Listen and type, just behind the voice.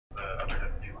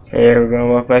Hey everyone,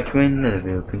 welcome back to another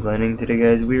video. Complaining today,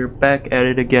 guys. We're back at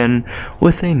it again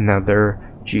with another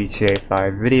GTA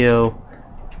 5 video.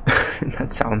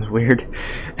 That sounds weird.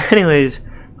 Anyways,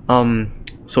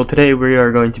 so today we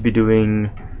are going to be doing.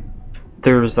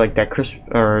 There's like that trick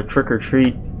or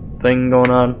treat thing going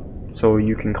on, so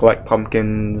you can collect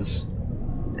pumpkins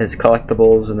as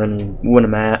collectibles and then win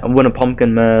a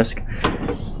pumpkin mask.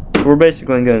 So we're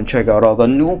basically going to check out all the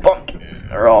new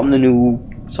all the new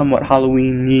somewhat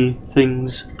Halloween-y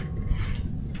things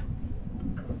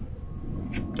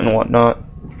and whatnot.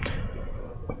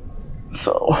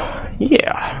 So,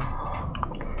 yeah.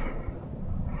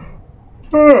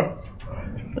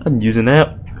 I'm using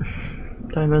that.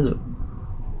 What time is it?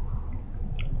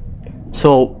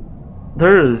 So,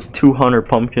 there is 200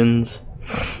 pumpkins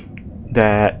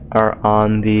that are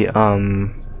on the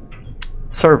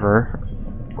server,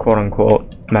 quote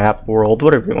unquote, map, world,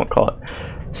 whatever you want to call it.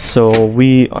 So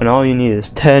and all you need is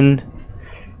 10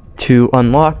 to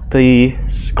unlock the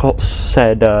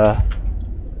said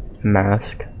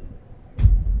mask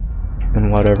and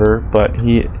whatever. But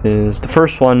the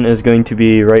first one is going to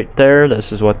be right there.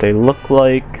 This is what they look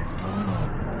like.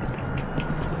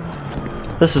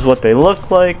 This is what they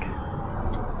look like.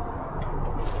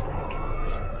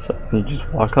 So you just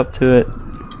walk up to it,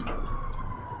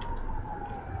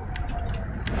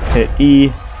 hit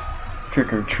E,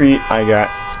 trick or treat. I got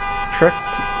tricked.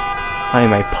 I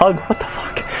am a pug. What the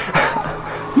fuck?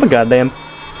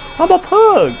 I'm a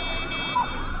pug.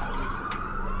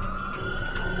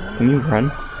 Can you run?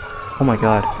 Oh my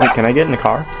god. Wait, can I get in the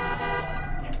car?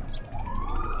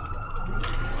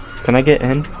 Can I get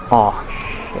in? Oh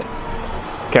shit.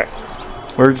 Okay.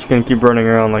 We're just gonna keep running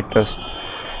around like this.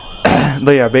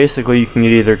 But yeah, basically you can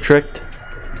get either tricked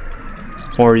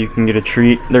or you can get a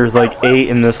treat. There's like 8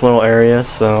 in this little area,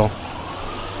 so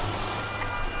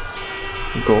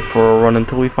go for a run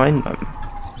until we find them,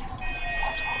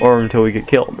 or until we get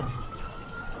killed.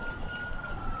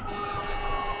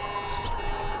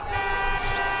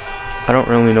 I don't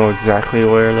really know exactly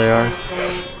where they are.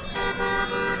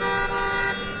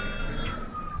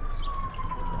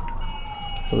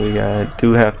 So we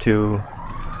do have to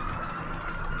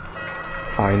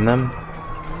find them.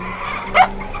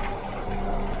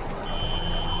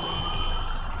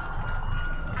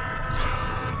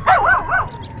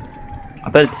 I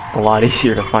bet it's a lot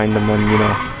easier to find them when, you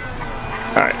know.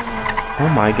 Alright. Oh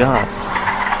my god.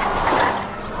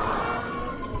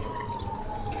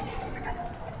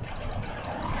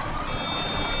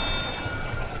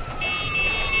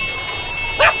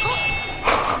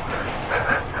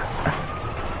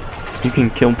 You can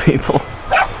kill people.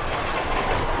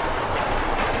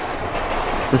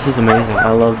 This is amazing.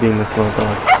 I love being this little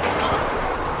dog.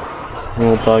 This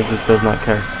little dog just does not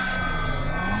care.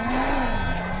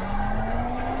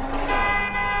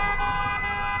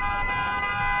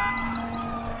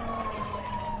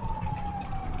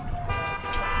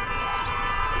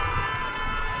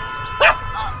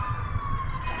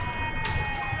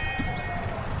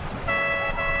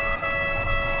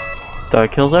 Dog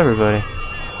kills everybody.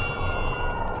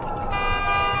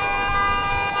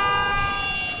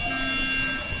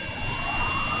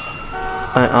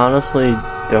 I honestly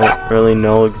don't really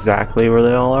know exactly where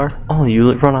they all are. Oh,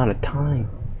 you run out of time.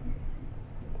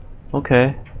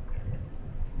 Okay.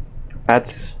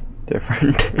 That's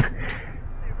different.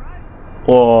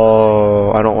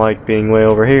 Whoa, I don't like being way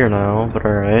over here now, but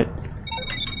alright.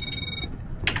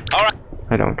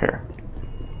 I don't care.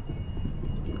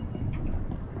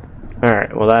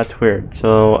 Alright, well that's weird.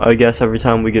 So I guess every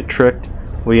time we get tricked,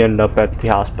 we end up at the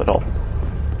hospital.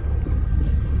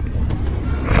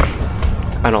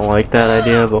 I don't like that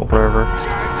idea, but whatever.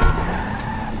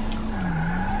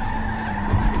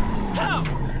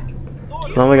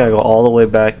 So now we gotta go all the way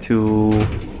back to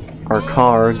our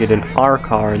car, get in our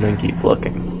car, and then keep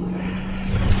looking.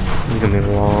 It's gonna be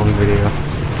a long video.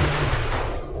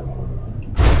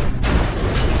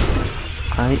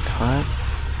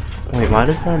 Wait, why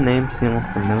does that name seem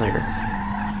familiar?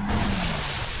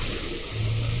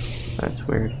 That's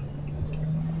weird.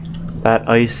 That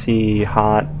icy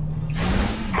hot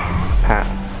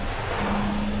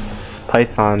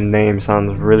Python name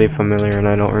sounds really familiar, and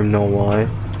I don't even know why.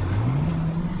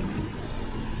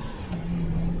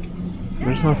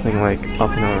 There's nothing like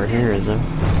up and over here, is there?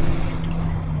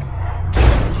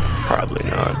 Probably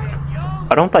not.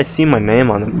 Why don't I see my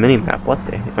name on the minimap? What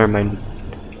the? Or my.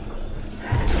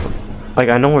 Like,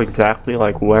 I know exactly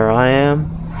like where I am,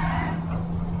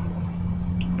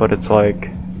 but it's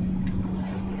like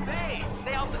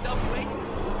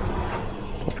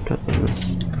because of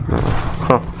this. No.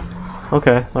 Huh.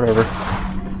 Okay, whatever.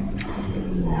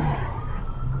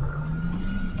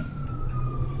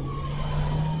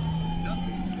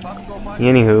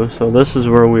 Anywho, so this is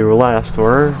where we were last,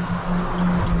 were.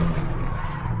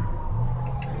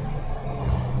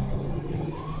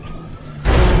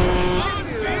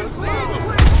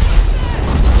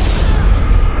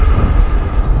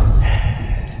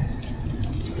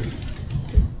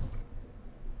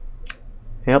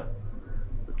 Yep.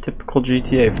 Typical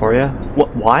GTA for ya.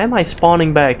 What? Why am I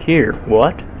spawning back here?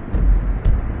 What?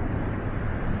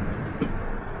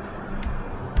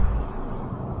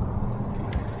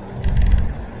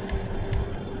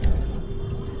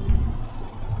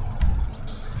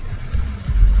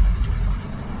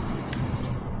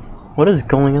 What is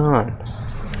going on?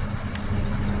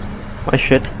 My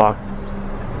shit's fucked.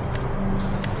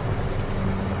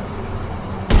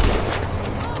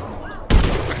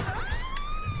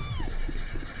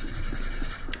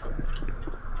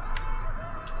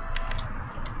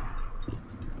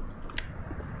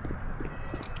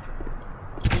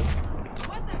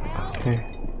 Okay.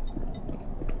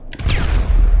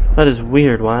 That is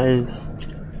weird. Why is...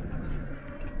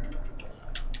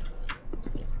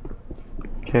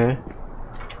 Okay.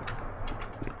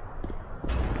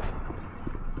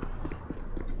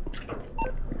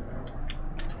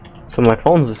 So my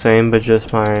phone's the same, but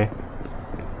just my...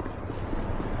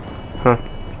 Huh.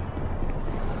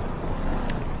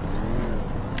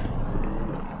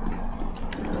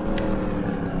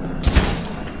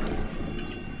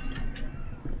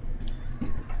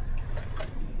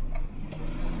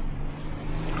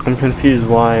 I'm confused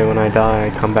why when I die I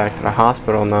come back to the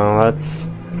hospital now. That's...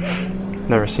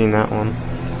 Never seen that one.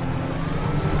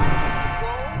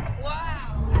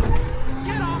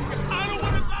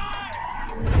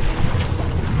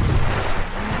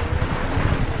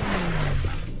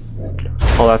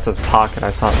 Oh, that says pocket. I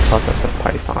thought that said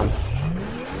Python.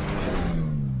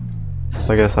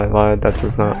 I guess I lied. That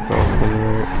does not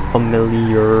sound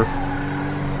familiar.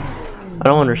 I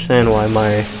don't understand why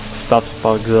my stuff's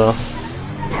bugged though.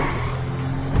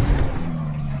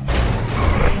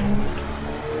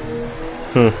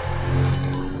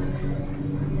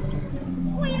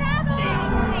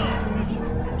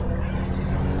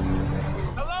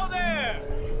 Hello there.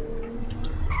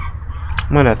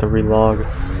 I might have to relog.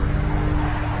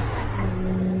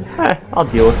 I'll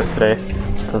deal with it today.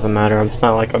 Doesn't matter. It's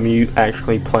not like I'm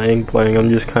actually playing. I'm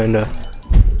just kind of.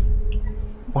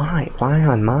 Why? Why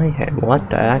on my head? What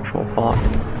the actual fuck?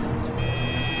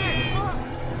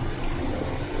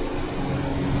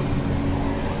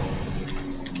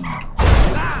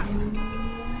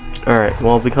 Alright,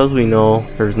 well, because we know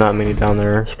there's not many down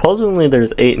there, supposedly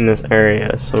there's 8 in this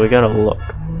area, so we gotta look.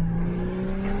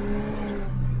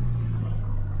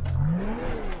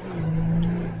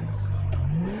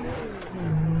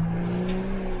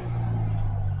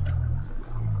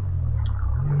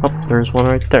 Oh, there's one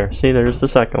right there. See, there's the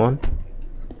second one.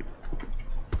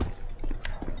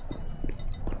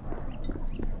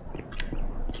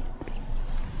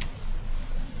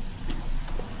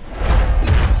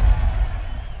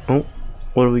 Oh,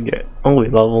 what do we get? Oh, we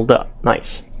leveled up.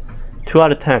 Nice. 2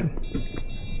 out of 10.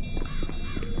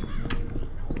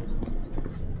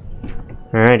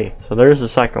 Alrighty, so there's the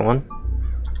second one.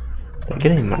 Did I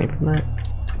get any money from that?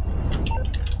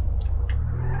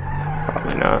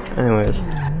 Probably not. Anyways.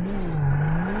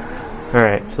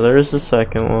 Alright, so there's the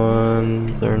second one.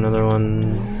 Is there another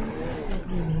one?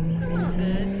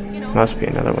 Must be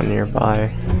another one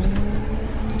nearby.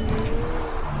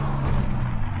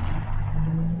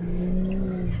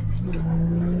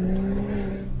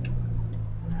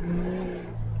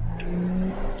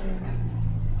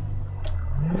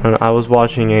 I was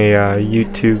watching a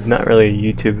YouTube, not really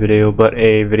a YouTube video, but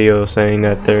a video saying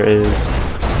that there is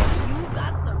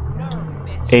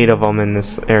 8 of them in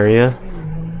this area.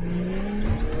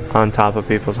 On top of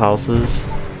people's houses.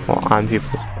 Well, on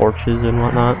people's porches and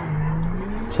whatnot.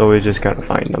 So we just gotta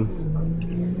find them.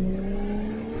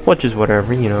 Which is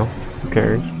whatever, you know. Who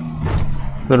cares?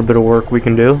 A little bit of work we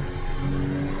can do.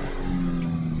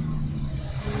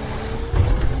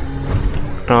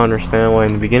 I don't understand why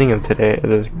in the beginning of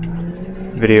this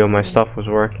video my stuff was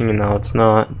working and now it's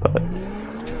not, but...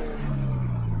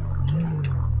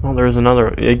 Well, there's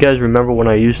another... You guys remember when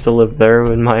I used to live there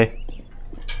in the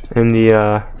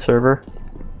server?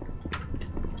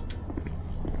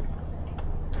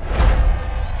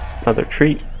 Another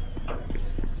treat.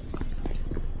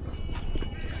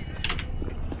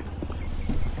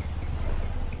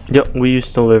 Yep, we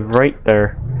used to live right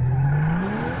there.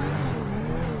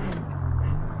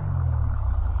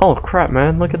 Oh crap,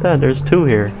 man, look at that, there's 2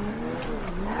 here.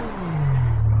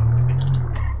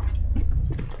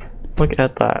 Look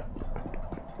at that.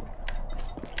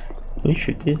 Can you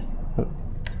shoot these? Oh.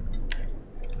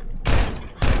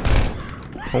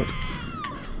 Oh.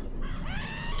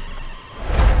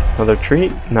 Another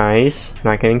treat. Nice.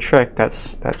 Not getting tricked.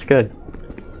 That's good.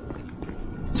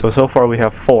 So far we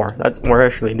have 4. We're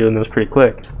actually doing this pretty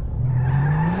quick.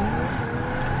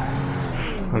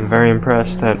 I'm very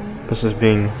impressed that this is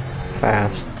being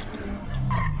fast.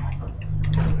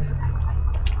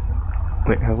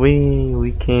 Wait, have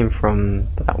we came from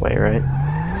that way, right?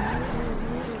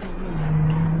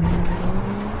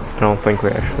 I don't think we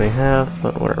actually have,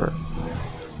 but whatever.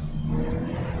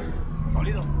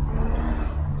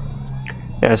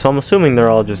 Yeah, so I'm assuming they're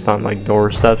all just on like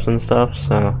doorsteps and stuff,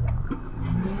 so.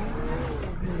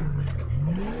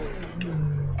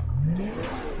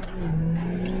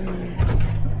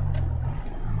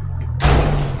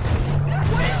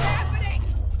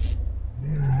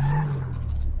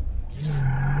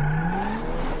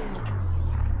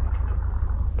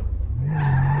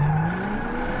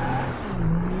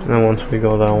 And then once we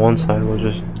go down one side, we'll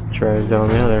just drive down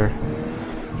the other.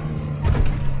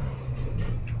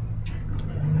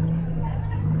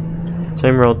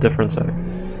 Same road, different side.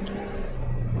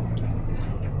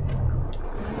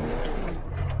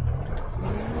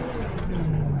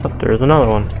 Oh, there's another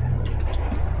one.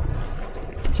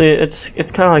 See, it's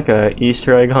kind of like a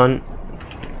Easter egg hunt.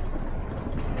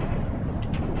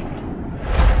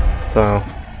 So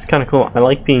it's kind of cool. I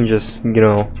like being just, you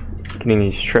know, getting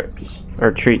these tricks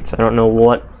or treats. I don't know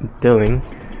what I'm doing.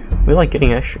 We like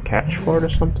getting extra cash for it or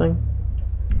something.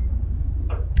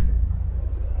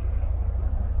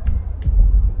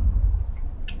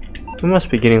 We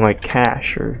must be getting like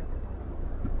cash, or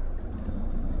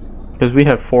because we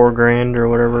had 4 grand or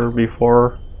whatever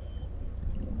before.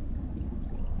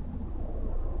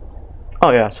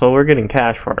 Oh yeah, so we're getting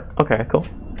cash for it. Okay, cool.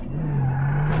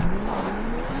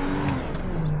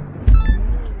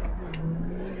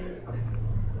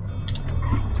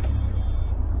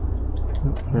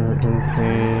 There is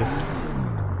a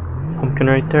pumpkin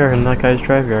right there in that guy's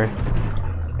driveway.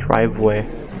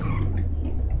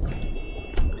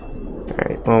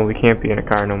 Alright, well, we can't be in a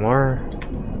car no more.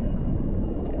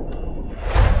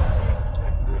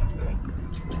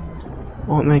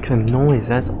 Oh, it makes a noise.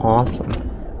 That's awesome.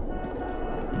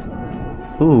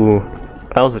 Ooh,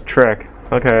 that was a trick.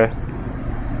 Okay.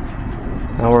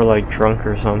 Now we're like drunk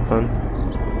or something.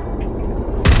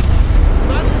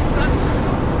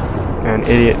 An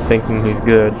idiot thinking he's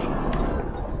good.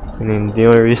 I mean, the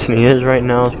only reason he is right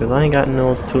now is because I ain't got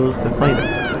no tools to fight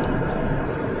him.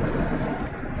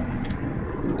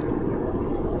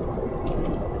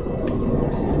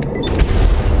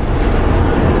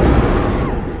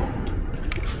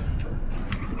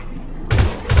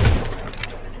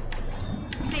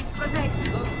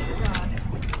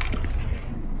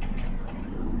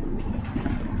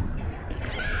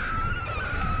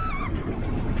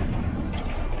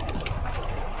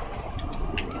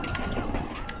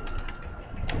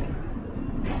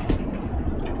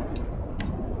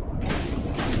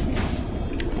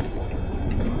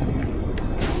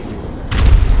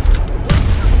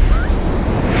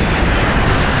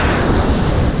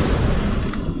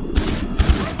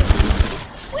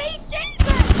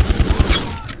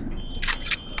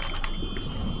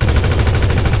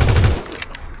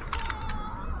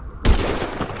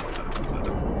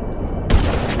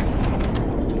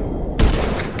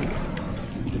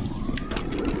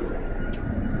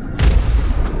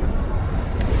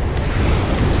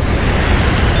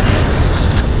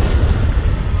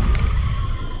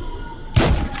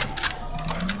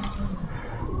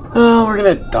 Oh, we're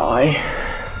gonna die.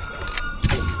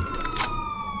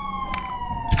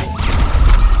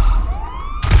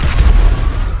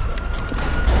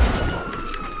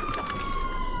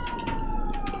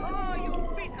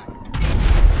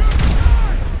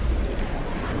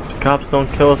 The cops don't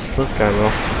kill us, this guy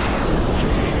will.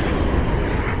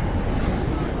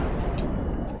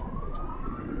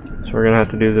 So we're gonna have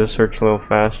to do this search a little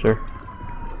faster.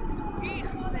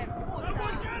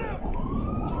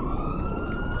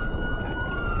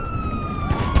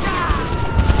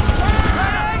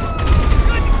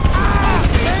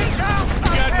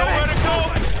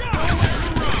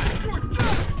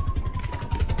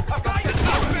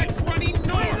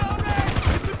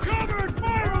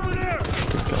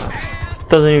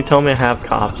 Doesn't even tell me I have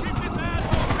cops.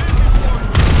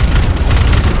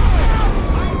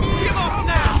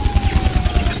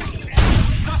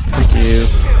 Thank you.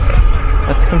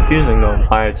 That's confusing though,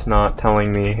 why it's not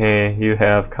telling me, hey, you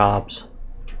have cops.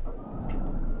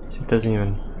 It doesn't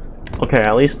even... Okay,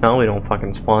 at least now we don't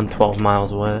fucking spawn 12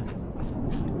 miles away.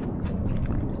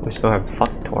 We still have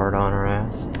fucktard on our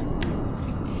ass.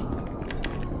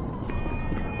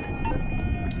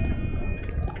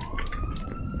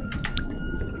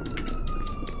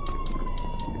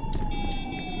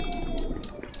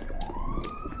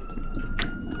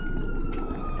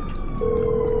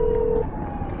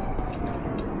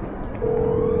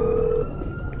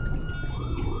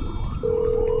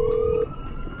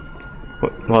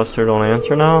 Buster, don't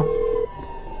answer now.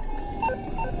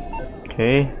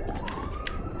 Okay.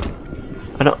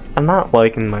 I'm not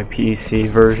liking my PC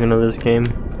version of this game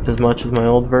as much as my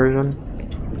old version,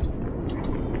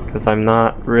 because I'm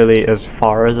not really as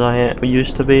far as I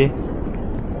used to be.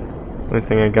 Only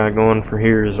thing I got going for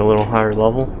here is a little higher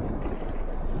level.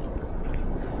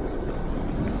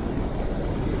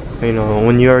 You know,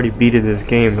 when you already beated this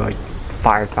game like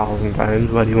 5,000 times,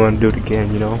 why do you want to do it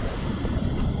again, you know?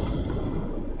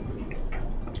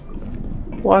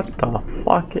 What the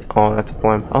fuck? Oh, that's a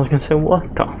blimp. I was gonna say,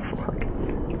 what the fuck?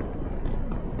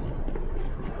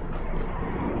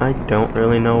 I don't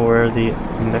really know where the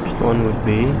next one would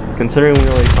be, considering we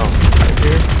only found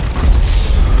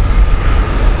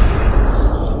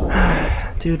 5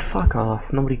 here. Dude, fuck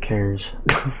off. Nobody cares.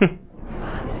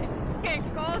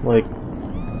 Like...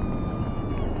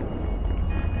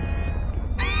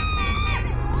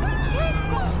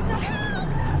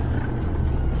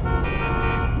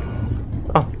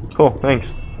 Oh, cool,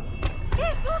 thanks.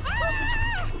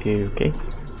 Okay.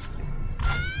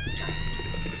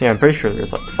 Yeah, I'm pretty sure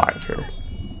there's like 5 here.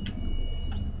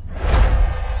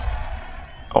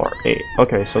 Or 8.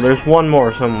 Okay, so there's one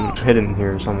more hidden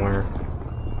here somewhere.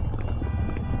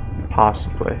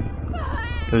 Possibly.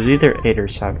 It was either 8 or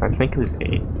 7. I think it was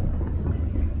 8.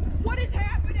 What is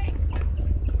happening?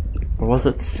 Or was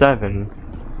it 7?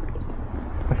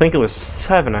 I think it was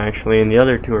 7 actually, and the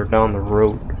other 2 are down the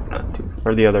road. Not 2.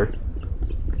 Or the other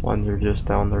ones are just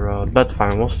down the road. That's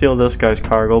fine. We'll steal this guy's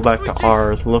car, go back to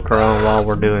ours, look around while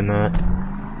we're doing that.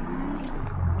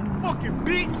 Fucking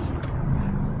bitch!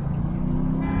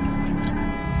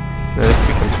 And if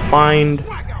we can find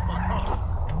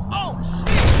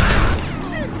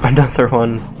another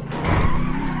one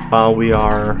while we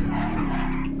are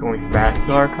going back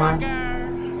to our car.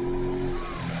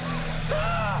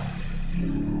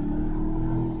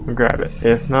 Grab it.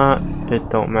 If not, it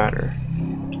don't matter.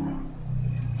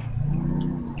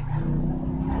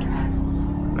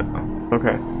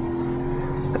 Okay.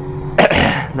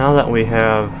 Now that we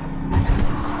have...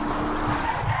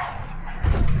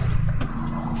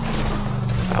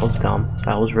 That was dumb.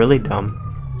 That was really dumb.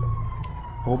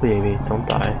 Oh baby, don't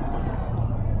die.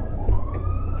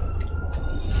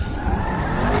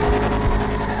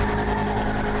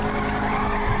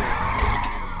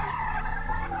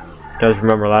 Guys,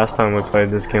 remember last time we played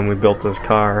this game we built this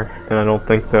car, and I don't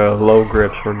think the low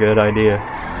grips were a good idea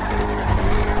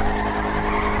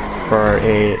for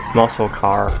a muscle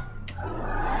car.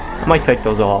 I might take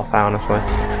those off, honestly.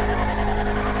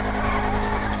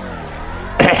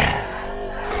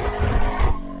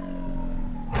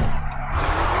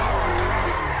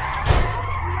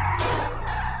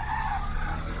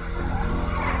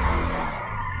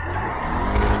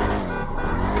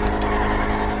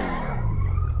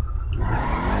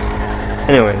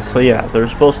 Anyways, so yeah,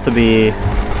 there's supposed to be a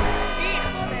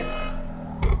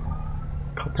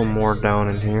couple more down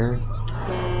in here.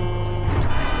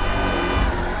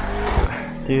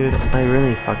 Dude, I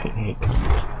really fucking hate cars.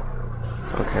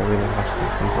 Okay, we lost it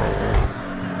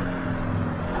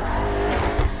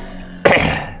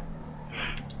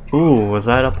completely. Ooh, was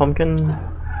that a pumpkin?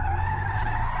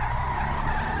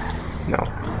 No.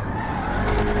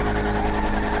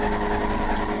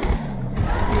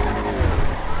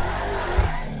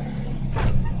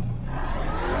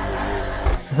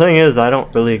 The thing is, I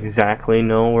don't really exactly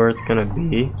know where it's gonna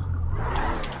be.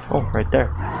 Oh, right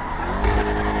there.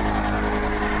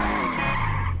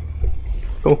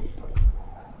 Cool.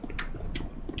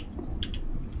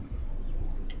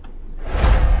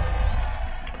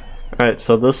 Alright,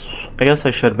 so this, I guess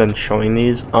I should have been showing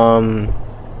these.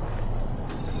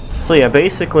 So yeah,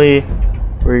 basically,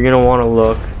 where you're gonna want to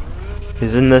look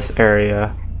is in this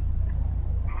area.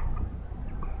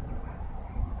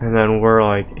 And then we're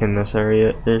like in this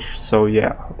area-ish, so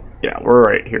yeah, we're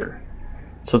right here.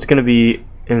 So it's gonna be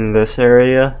in this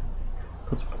area.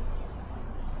 So it's,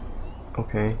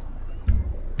 okay.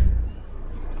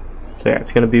 So yeah,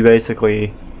 it's gonna be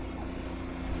basically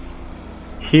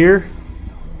here,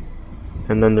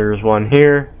 and then there's one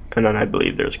here, and then I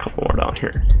believe there's a couple more down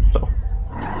here. So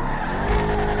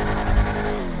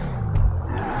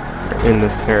in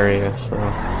this area, so.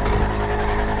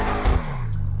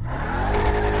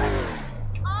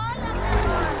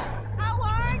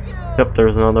 Yep,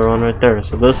 there's another one right there.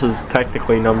 So this is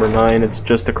technically number 9. It's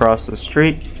just across the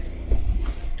street.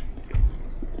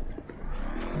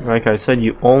 Like I said,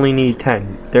 you only need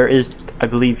 10. There is, I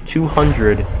believe,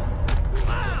 200.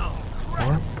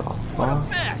 What the fuck?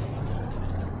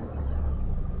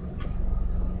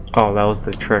 Oh, that was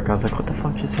the trick. I was like, what the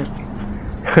fuck just hit me?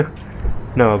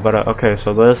 No, but okay,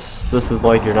 so this is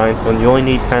like your 9th one. You only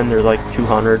need 10, there's like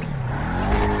 200.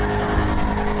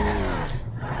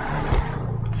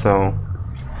 So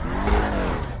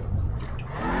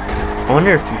I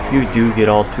wonder if you do get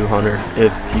all 200,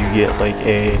 if you get like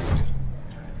a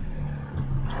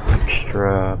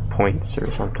extra points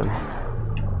or something.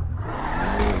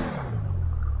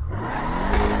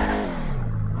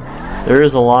 There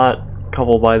is a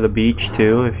couple by the beach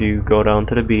too, if you go down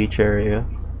to the beach area.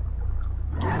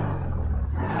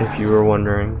 If you were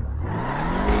wondering.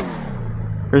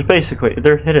 There's basically,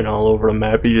 they're hidden all over the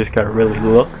map, you just gotta really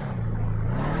look.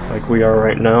 Like we are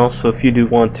right now, so if you do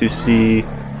want to see,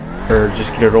 or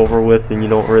just get it over with and you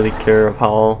don't really care of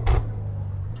how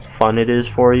fun it is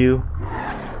for you,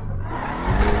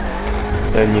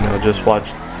 then, you know, just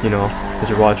watch, you know, as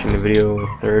you're watching the video,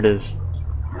 there it is.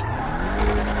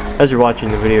 As you're watching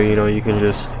the video, you know, you can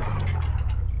just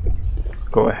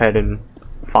go ahead and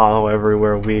follow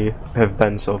everywhere we have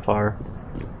been so far,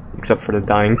 except for the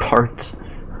dying parts.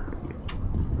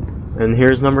 And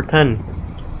here's number 10.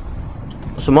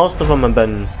 So most of them have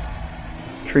been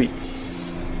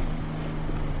treats.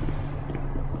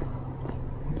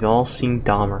 Y'all seen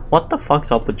Dahmer? What the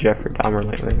fuck's up with Jeffrey Dahmer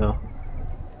lately, though?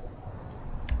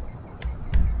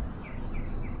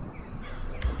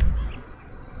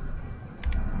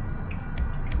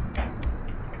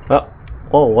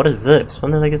 Oh, what is this?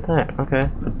 When did I get that? Okay.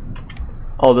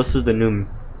 Oh, this is the new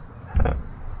map.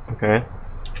 Okay.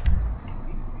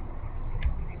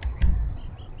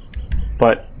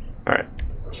 But, alright.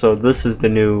 So this is the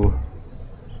new...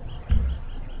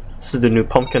 This is the new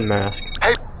pumpkin mask.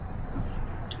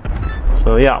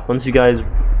 So yeah, once you guys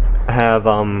have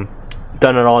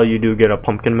done it all, you do get a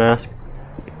pumpkin mask.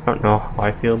 I don't know how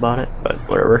I feel about it, but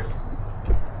whatever.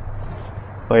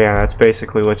 But yeah, that's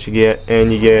basically what you get,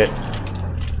 and you get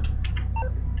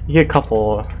a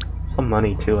couple, some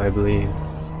money too, I believe.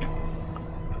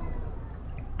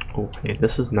 Okay,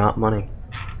 this is not money.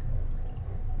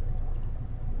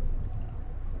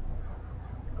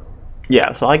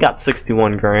 Yeah, so I got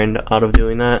 61 grand out of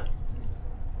doing that.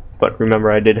 But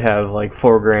remember, I did have like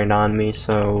 4 grand on me,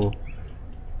 so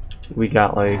we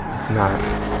got like,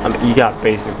 I mean, you got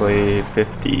basically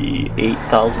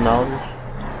 $58,000,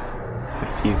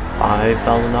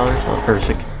 $55,000, or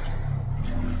 60.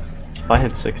 If I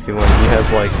had 61, you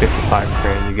have like 55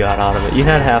 grand you got out of it. You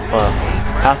had half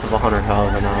of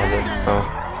 100,000 out of it, so.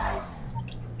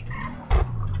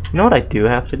 You know what I do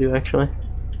have to do actually?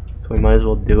 So we might as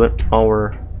well do it while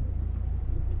we're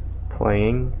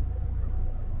playing.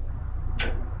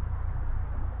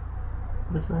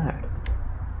 What is that?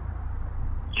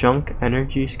 Junk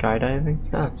energy skydiving?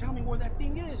 Yeah. Tell me where that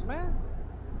thing is, man.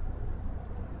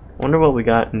 Wonder what we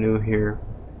got new here.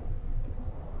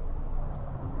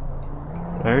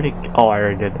 I already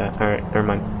did that. Alright, never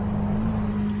mind.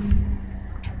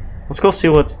 Let's go see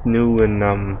what's new in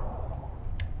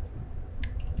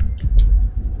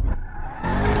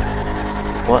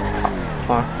what the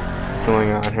fuck is going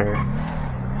on here?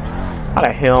 How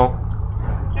the hell?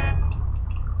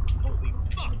 Holy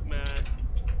fuck, man.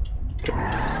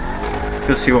 Let's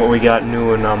go see what we got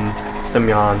new in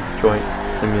Simon's joint.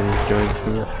 Simon's?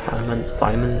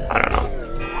 I don't know.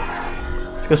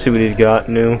 Let's go see what he's got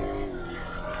new.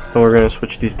 And we're gonna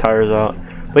switch these tires out.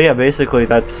 But yeah, basically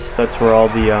that's where all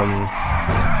the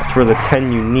that's where the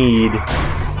 10 you need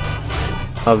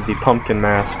of the pumpkin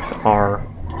masks are.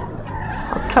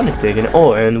 I'm kind of digging it.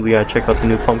 Oh, and we gotta check out the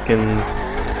new pumpkin,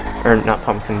 or not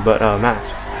pumpkin, but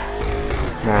masks.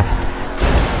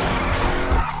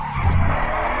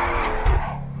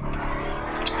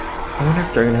 I wonder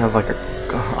if they're gonna have like a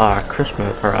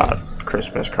Christmas or a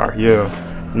Christmas car. Yeah,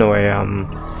 no, a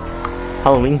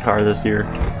Halloween car this year.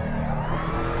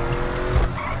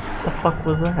 What the fuck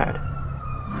was that?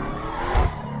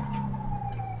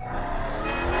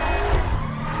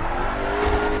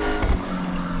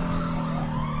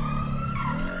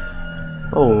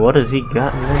 Oh, what has he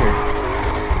got in there?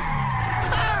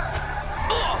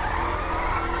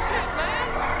 Shit, man.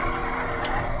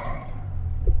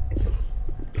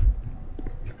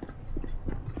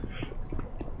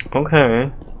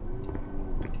 Okay.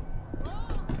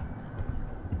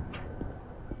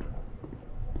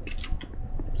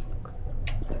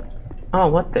 Oh,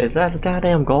 what the, is that a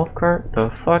goddamn golf cart? The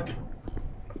fuck?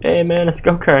 Hey man, it's a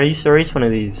go-kart. I used to race one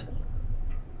of these.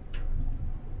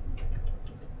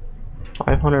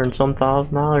 500 and some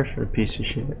 $1,000 for a piece of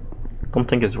shit. Don't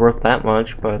think it's worth that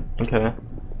much, but okay.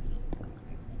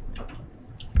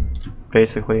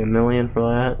 Basically $1 million for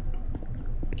that.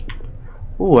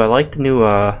 Ooh, I like the new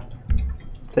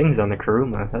things on the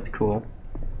Kuruma. That's cool.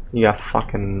 You got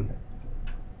fucking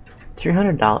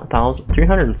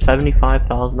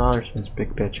 $375,000 for this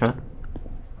big bitch, huh?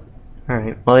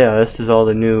 Alright, well yeah, this is all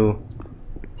the new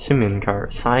Simeon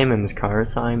car, Simon's car,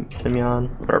 Simeon,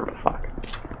 whatever the fuck.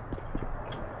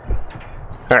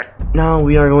 Alright, now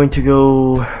we are going to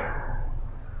go,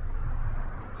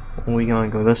 we gotta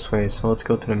go this way, so let's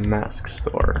go to the mask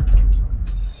store.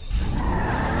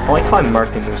 I like how I'm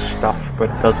marking this stuff, but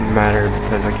it doesn't matter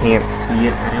because I can't see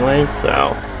it anyway,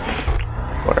 so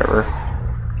whatever.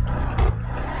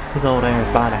 His old ass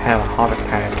about to have a heart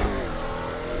attack.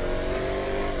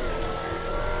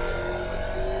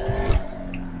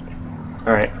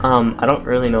 Alright, I don't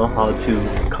really know how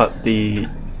to cut the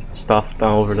stuff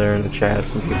down over there in the chat,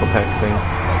 some people texting.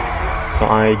 So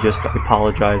I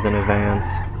apologize in advance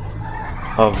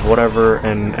of whatever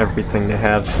and everything they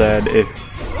have said. If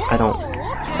I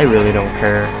really don't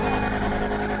care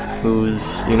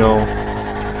who's, you know,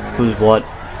 who's what,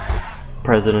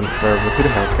 president, whatever, who the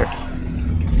hell cares,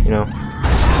 you know?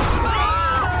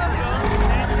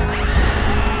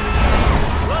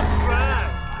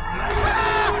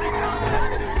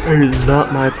 It is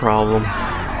not my problem.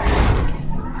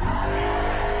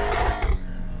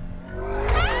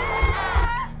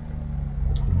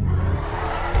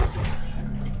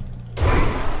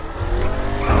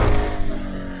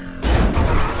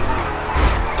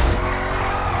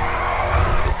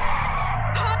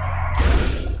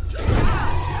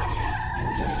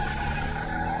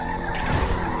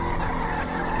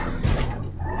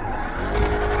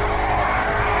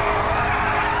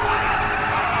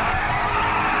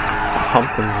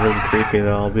 Pumpkin's really creepy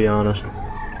though, I'll be honest.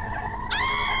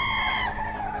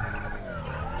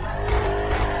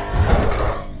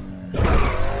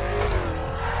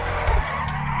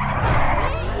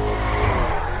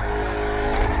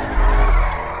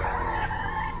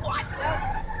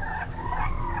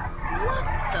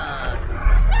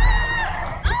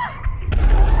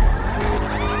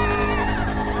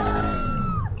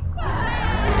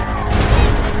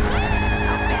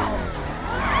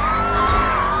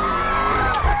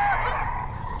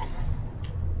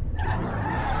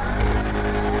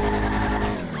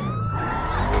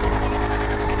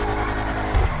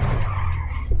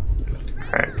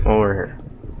 Over here.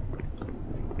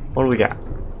 What do we got?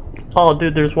 Oh,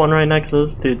 dude, there's one right next to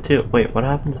this dude too. Wait, what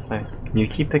happens if can you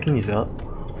keep picking these up?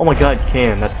 Oh my god, you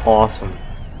can. That's awesome.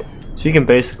 So you can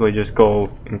basically just go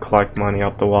and collect money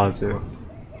up the wazoo. You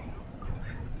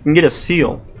can get a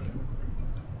seal,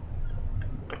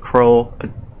 a crow, a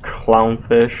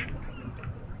clownfish,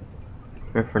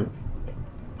 different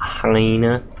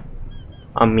hyena,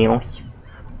 a mouse,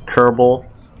 Kerbal,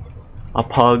 a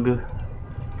pug.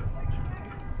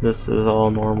 This is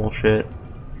all normal shit.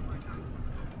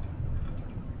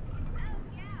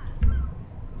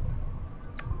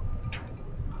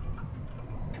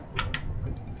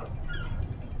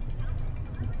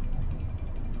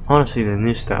 I want to see the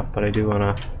new stuff, but I do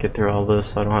want to get through all this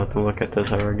so I don't have to look at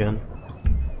this ever again.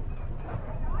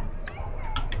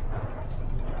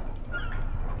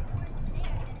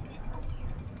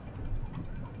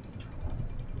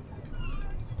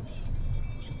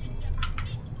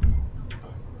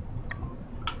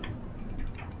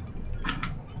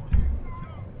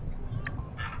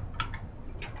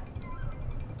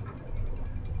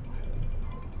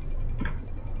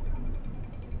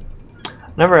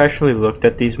 Never actually looked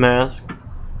at these masks.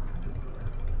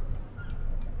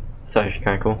 It's actually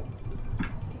kind of cool.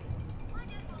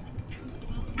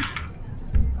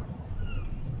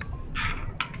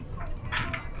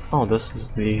 Oh, this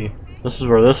is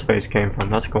where this face came from.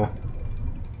 That's cool.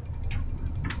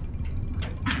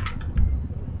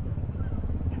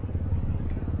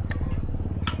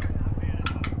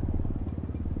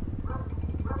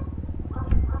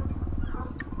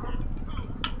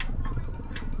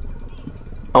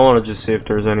 I want to just see if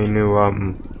there's any new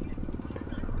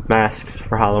masks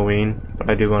for Halloween, but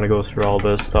I do want to go through all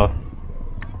this stuff.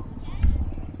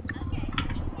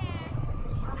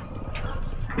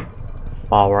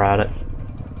 While we're at it.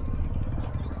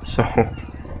 So,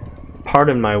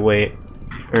 pardon my wait,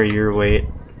 or your wait.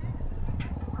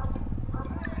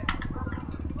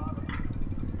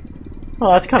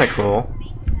 Oh, that's kind of cool.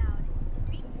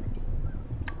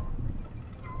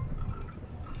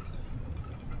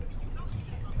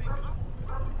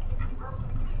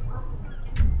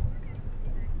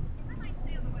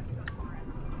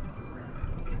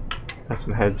 Got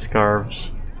some head scarves.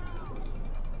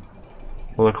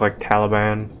 Look like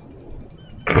Taliban.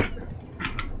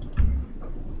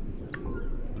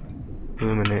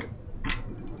 Illuminate.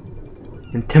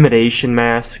 Intimidation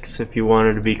masks if you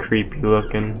wanted to be creepy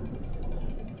looking.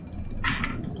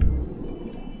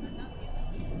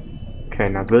 Okay, Okay,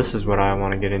 now this is what I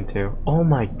want to get into. Oh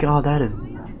my god, that is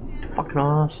fucking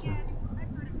awesome.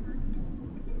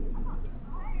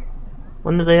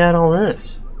 When did they add all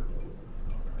this?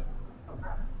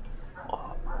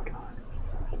 Oh my god.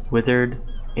 Withered,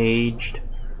 aged,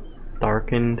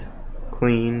 darkened,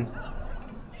 clean.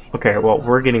 Okay, well,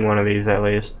 we're getting one of these at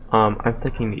least. I'm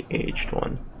thinking the aged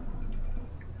one.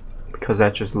 Because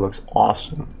that just looks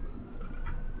awesome.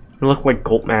 It looks like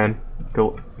Goatman.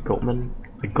 Goatman?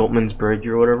 Like Goatman's Bridge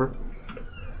or whatever.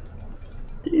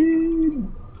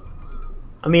 Dude.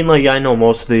 I mean, like, I know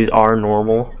most of these are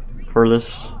normal for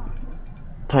this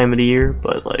time of the year,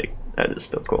 but, like, that is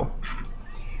still cool.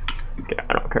 Okay,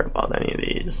 I don't care about any of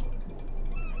these.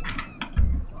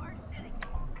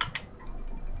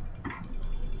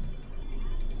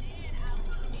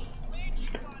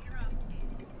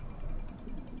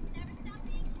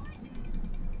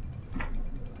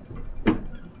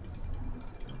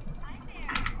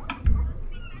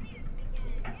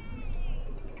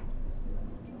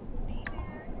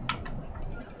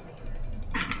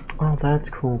 Oh, that's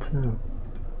cool too.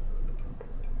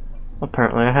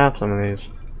 Apparently I have some of these.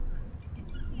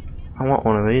 I want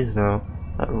one of these though.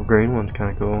 That green one's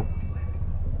kinda cool.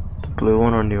 The blue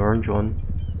one or the orange one.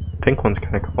 The pink one's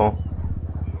kinda cool.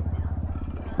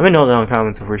 Let me know down in the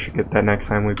comments if we should get that next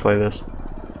time we play this.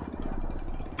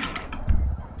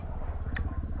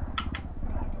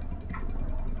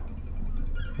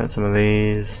 Got some of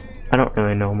these. I don't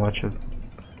really know much of.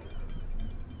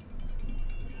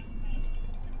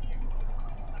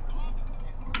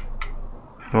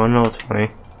 You wanna know what's funny?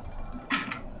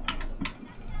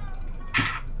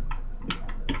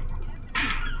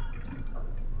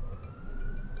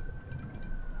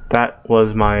 That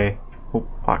was my, oh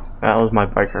fuck, that was my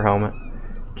biker helmet.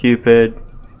 Cupid.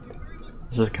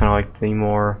 This is kinda like the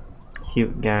more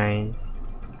cute guys.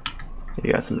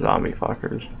 You got some zombie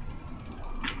fuckers.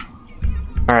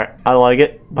 Alright, I like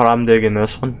it, but I'm digging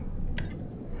this one.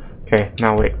 Okay,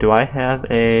 now wait, do I have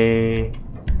a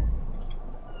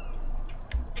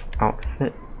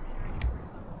outfit?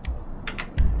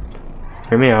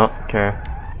 Hear me out, okay.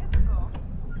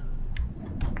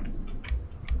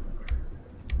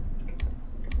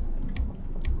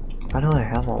 Why do I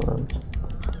have all those?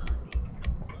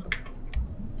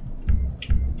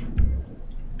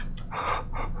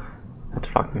 That's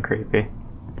fucking creepy.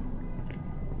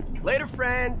 Later,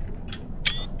 friend.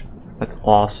 That's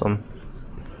awesome.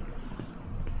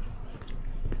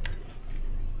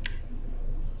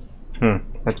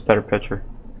 That's a better picture.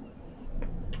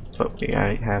 But we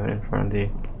gotta have it in front of the,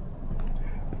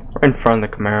 or in front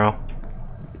of the Camaro.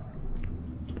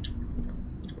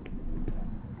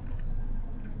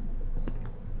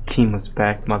 Kima's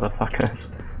back, motherfuckers.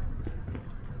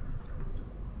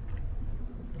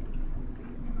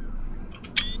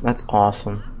 That's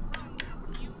awesome.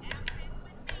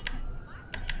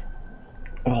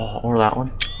 Oh, or that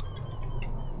one.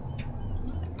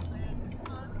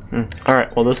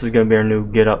 Alright, well this is gonna be our new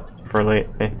get up for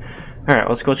lately. Alright,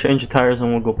 let's go change the tires and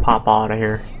we'll go pop out of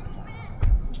here.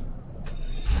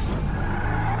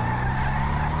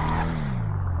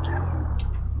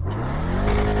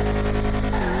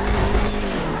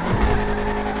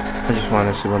 I just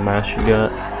wanted to see what match you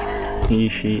got. He,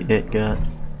 she, it got.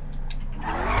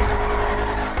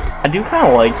 I do kind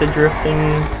of like the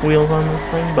drifting wheels on this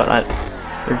thing, but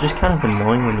they're just kind of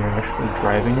annoying when you're actually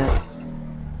driving it.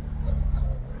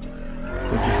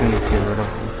 We're just gonna get rid of them.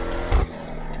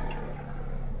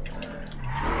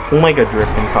 We'll make a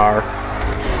drifting car.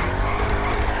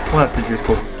 We'll have to just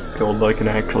go build like an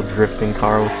actual drifting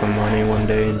car with some money one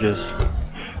day and just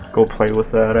go play with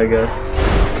that, I guess.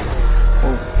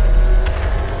 Oh.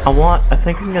 I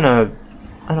think I'm gonna,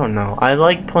 I don't know. I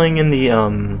like playing in the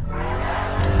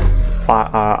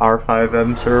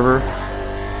R5M server,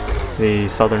 the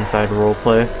Southern Side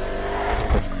Roleplay,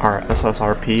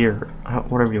 SSRP or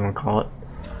whatever you want to call it.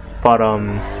 But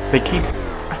they keep,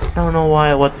 I don't know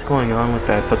what's going on with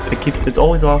that, but it's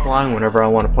always offline whenever I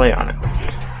want to play on it.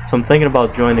 So I'm thinking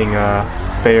about joining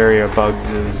Bay Area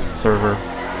Bugs' server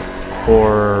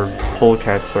or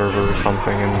Polecat server or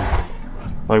something, and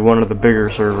like one of the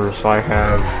bigger servers, so I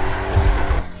have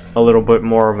a little bit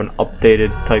more of an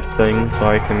updated type thing, so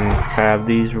I can have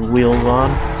these wheels on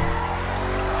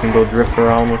and go drift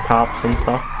around with cops and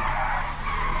stuff.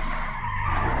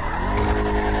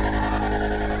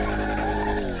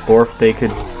 Or if they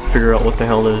could figure out what the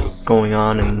hell is going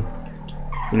on and,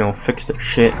 you know, fix their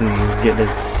shit and get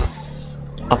this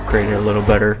upgraded a little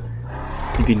better,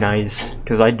 it'd be nice.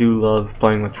 Because I do love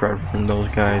playing with Trevor and those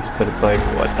guys, but it's like,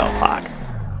 what the fuck?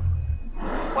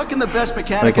 What can the best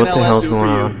mechanic Like, in what the LS hell's do going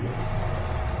for you?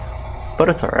 on? But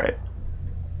it's alright.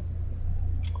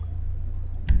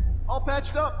 all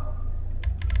patched up?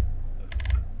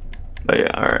 But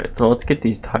yeah, alright, so let's get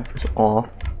these tires off.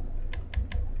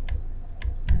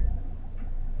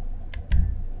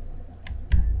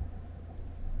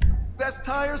 Best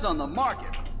tires on the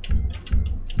market.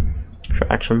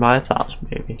 Traction by 1,000,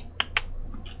 baby.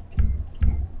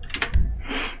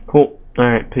 Cool.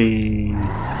 Alright, peace.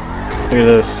 Look at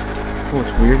this. Oh,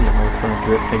 it's weird now. It's not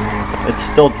drifting. It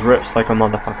still drifts like a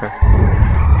motherfucker.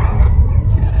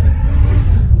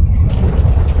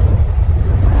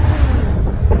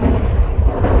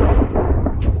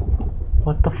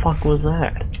 What the fuck was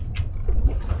that?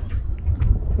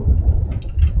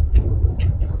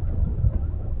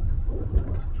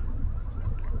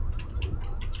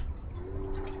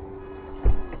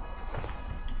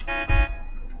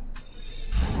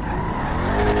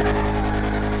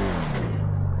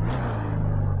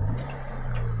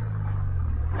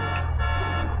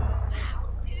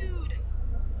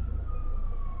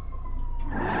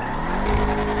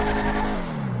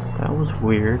 That was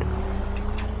weird.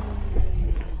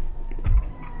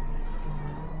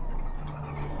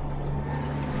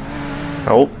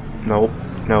 Nope, nope,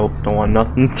 nope, don't want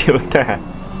nothing to do with that.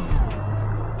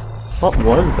 What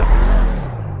was that?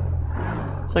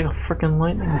 It's like a freaking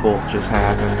lightning bolt just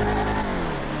happened.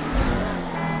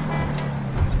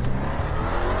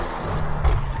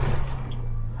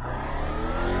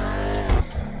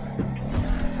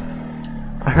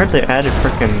 I heard they added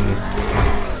freaking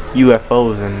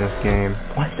UFOs in this game.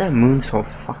 Why is that moon so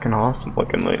fucking awesome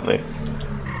looking lately?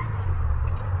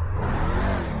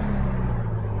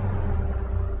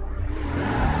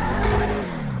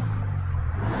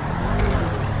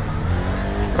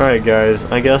 Alright guys,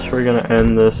 I guess we're gonna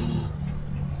end this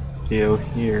video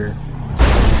here.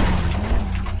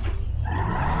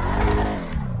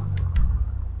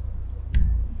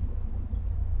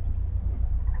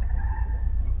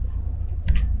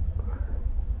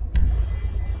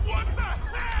 What the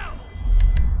hell?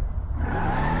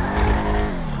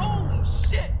 Holy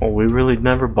shit! Oh, we really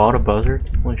never bought a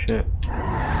buzzard? Holy shit.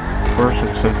 We're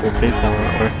some simple people,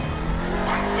 aren't we?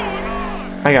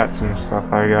 I got some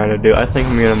stuff I gotta do. I think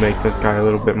I'm gonna make this guy a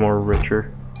little bit more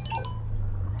richer.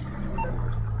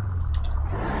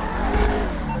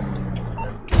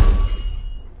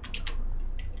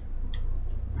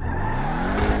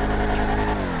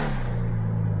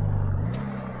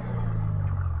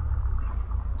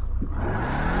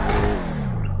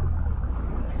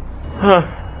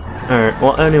 Alright,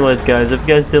 well anyways guys, if you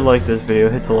guys did like this video,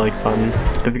 hit the like button.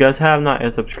 If you guys have not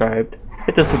yet subscribed,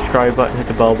 hit the subscribe button, hit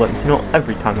the bell button so you know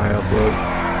every time I upload.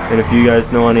 And if you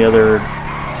guys know any other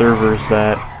servers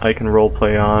that I can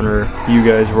roleplay on, or you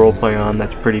guys roleplay on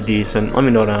that's pretty decent, let me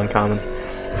know down in the comments.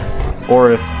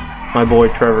 Or if my boy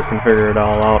Trevor can figure it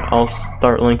all out, I'll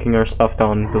start linking our stuff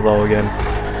down below again.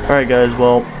 Alright guys,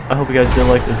 well, I hope you guys did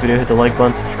like this video. Hit the like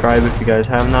button, subscribe if you guys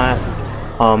have not.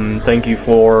 Thank you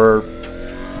for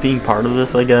being part of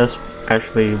this, I guess,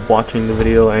 actually watching the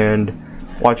video and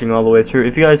watching all the way through.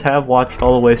 If you guys have watched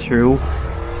all the way through,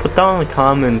 put down in the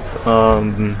comments,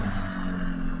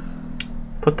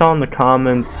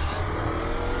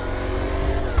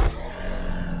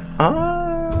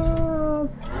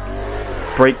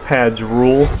 brake pads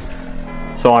rule,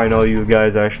 so I know you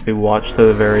guys actually watched to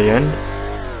the very end,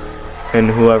 and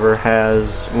whoever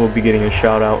has will be getting a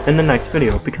shout out in the next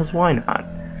video, because why not?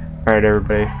 Alright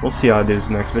everybody, we'll see y'all dudes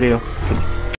in the next video. Peace.